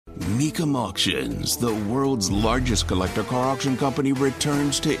Mecum Auctions, the world's largest collector car auction company,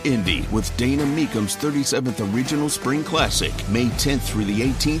 returns to Indy with Dana Mecum's 37th Regional Spring Classic, May 10th through the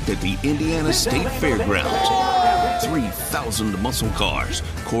 18th at the Indiana State Fairgrounds. 3,000 muscle cars,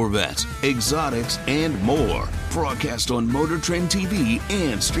 Corvettes, exotics, and more. Broadcast on Motor Trend TV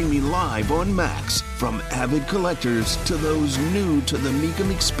and streaming live on Max. From avid collectors to those new to the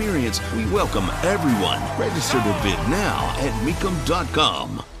Mecum experience, we welcome everyone. Register to bid now at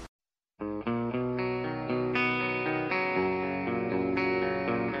Mecum.com.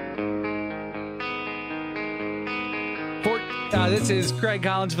 This is Craig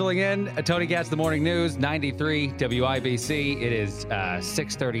Collins filling in. Tony Gatz, The Morning News, 93 WIBC. It is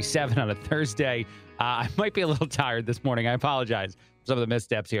 6:37 on a Thursday. I might be a little tired this morning. I apologize for some of the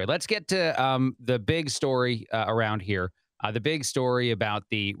missteps here. Let's get to the big story around here. The big story about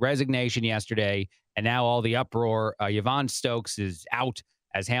the resignation yesterday and now all the uproar. Yvonne Stokes is out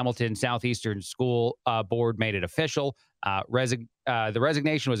as Hamilton Southeastern School Board made it official. The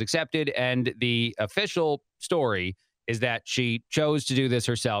resignation was accepted, and the official story is that she chose to do this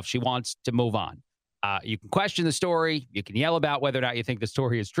herself. She wants to move on. You can question the story. You can yell about whether or not you think the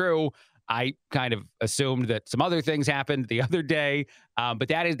story is true. I kind of assumed that some other things happened the other day, but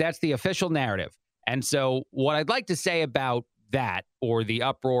that's the official narrative. And so what I'd like to say about that, or the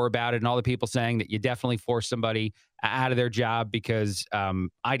uproar about it and all the people saying that you definitely forced somebody out of their job because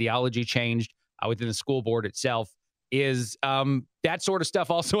ideology changed within the school board itself, is that sort of stuff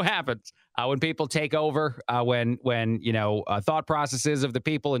also happens when people take over, when thought processes of the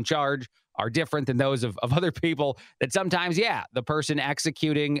people in charge are different than those of other people, that sometimes, the person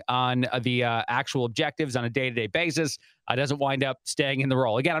executing on the actual objectives on a day-to-day basis doesn't wind up staying in the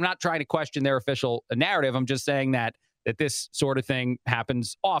role. Again, I'm not trying to question their official narrative. I'm just saying that this sort of thing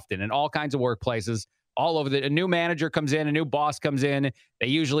happens often in all kinds of workplaces. All over a new manager comes in, a new boss comes in. They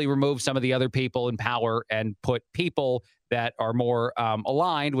usually remove some of the other people in power and put people that are more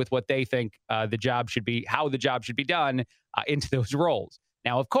aligned with what they think the job should be, how the job should be done into those roles.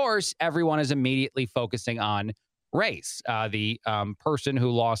 Now, of course, everyone is immediately focusing on race. The person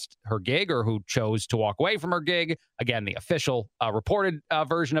who lost her gig or who chose to walk away from her gig, again, the official reported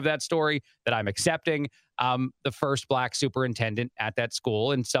version of that story that I'm accepting, the first Black superintendent at that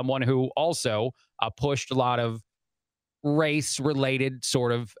school, and someone who also pushed a lot of race-related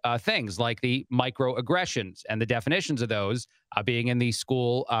sort of things, like the microaggressions and the definitions of those being in the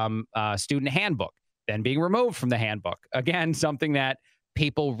school student handbook, then being removed from the handbook. Again, something that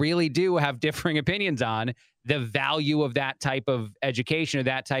people really do have differing opinions on, the value of that type of education or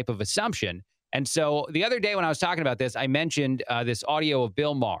that type of assumption. And so the other day when I was talking about this, I mentioned this audio of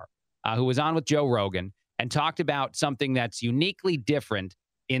Bill Maher, who was on with Joe Rogan and talked about something that's uniquely different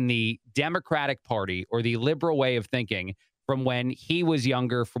in the Democratic Party or the liberal way of thinking from when he was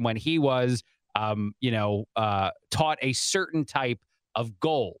younger, from when he was, taught a certain type of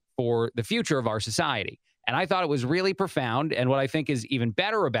goal for the future of our society. And I thought it was really profound. And what I think is even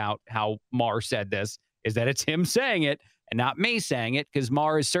better about how Maher said this is that it's him saying it and not me saying it, because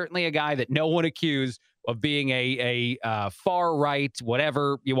Maher is certainly a guy that no one accused of being a far right,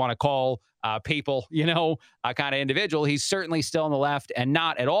 whatever you want to call people, kind of individual. He's certainly still on the left and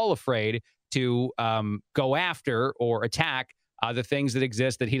not at all afraid to go after or attack the things that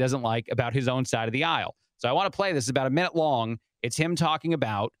exist that he doesn't like about his own side of the aisle. So I want to play this. It's about a minute long. It's him talking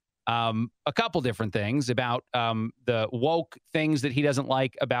about a couple different things, about the woke things that he doesn't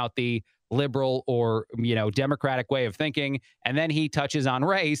like about the liberal or, Democratic way of thinking. And then he touches on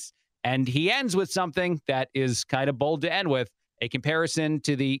race, and he ends with something that is kind of bold to end with, a comparison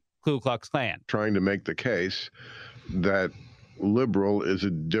to the Ku Klux Klan. Trying to make the case that liberal is a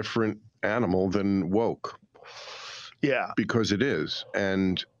different animal than woke. Yeah. Because it is.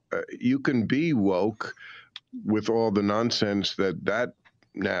 And you can be woke with all the nonsense that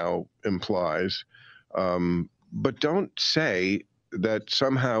now implies, but don't say that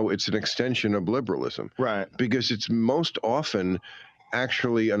somehow it's an extension of liberalism. Right. Because it's most often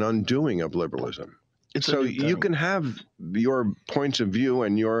actually an undoing of liberalism. So you can have your points of view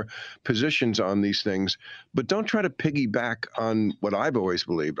and your positions on these things, but don't try to piggyback on what I've always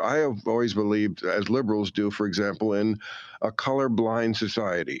believed. I have always believed, as liberals do, for example, in a colorblind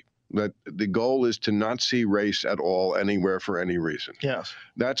society, that the goal is to not see race at all anywhere for any reason. Yes.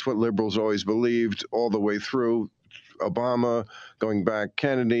 That's what liberals always believed all the way through. Obama, going back,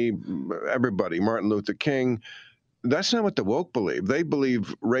 Kennedy, everybody, Martin Luther King. That's not what the woke believe. They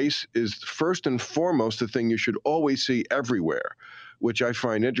believe race is first and foremost the thing you should always see everywhere, which I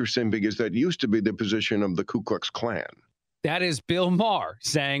find interesting because that used to be the position of the Ku Klux Klan. That is Bill Maher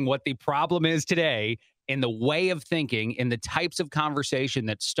saying what the problem is today in the way of thinking, in the types of conversation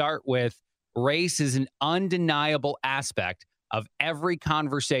that start with race is an undeniable aspect of every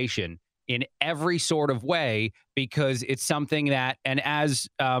conversation in every sort of way, because it's something that, and as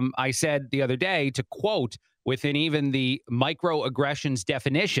I said the other day, to quote within even the microaggressions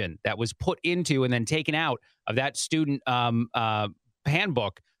definition that was put into and then taken out of that student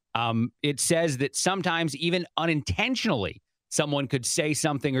handbook, it says that sometimes even unintentionally, someone could say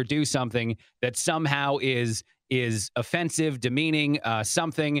something or do something that somehow is offensive, demeaning,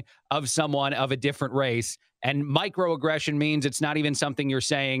 something of someone of a different race. And microaggression means it's not even something you're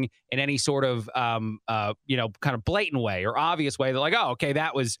saying in any sort of, kind of blatant way or obvious way. They're like, oh, okay,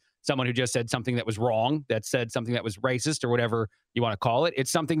 that was someone who just said something that was wrong, that said something that was racist or whatever you want to call it. It's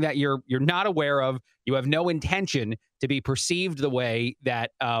something that you're not aware of. You have no intention to be perceived the way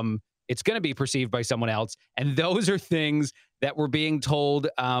that it's going to be perceived by someone else. And those are things that were being told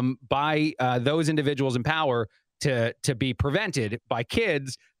by those individuals in power to be prevented by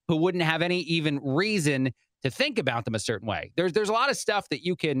kids who wouldn't have any even reason to think about them a certain way. There's a lot of stuff that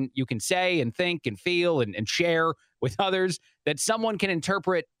you can say and think and feel and share with others that someone can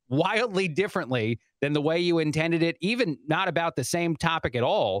interpret wildly differently than the way you intended it, even not about the same topic at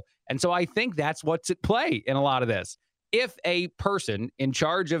all. And so I think that's what's at play in a lot of this. If a person in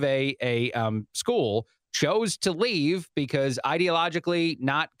charge of a school chose to leave because ideologically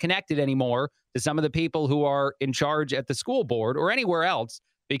not connected anymore to some of the people who are in charge at the school board or anywhere else,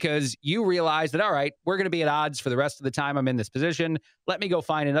 because you realize that, all right, we're going to be at odds for the rest of the time I'm in this position. Let me go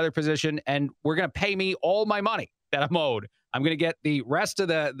find another position, and we're going to pay me all my money that I'm owed. I'm going to get the rest of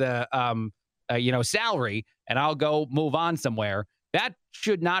the salary, and I'll go move on somewhere. That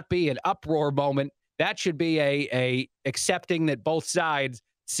should not be an uproar moment. That should be a accepting that both sides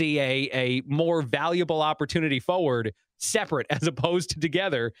see a more valuable opportunity forward, separate as opposed to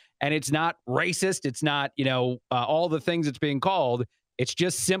together. And it's not racist. It's not, all the things it's being called. It's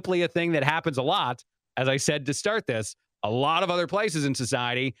just simply a thing that happens a lot. As I said to start this, a lot of other places in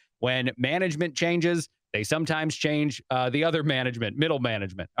society, when management changes, they sometimes change the other management, middle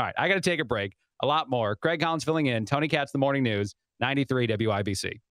management. All right, I got to take a break. A lot more. Craig Collins filling in. Tony Katz, The Morning News, 93 WIBC.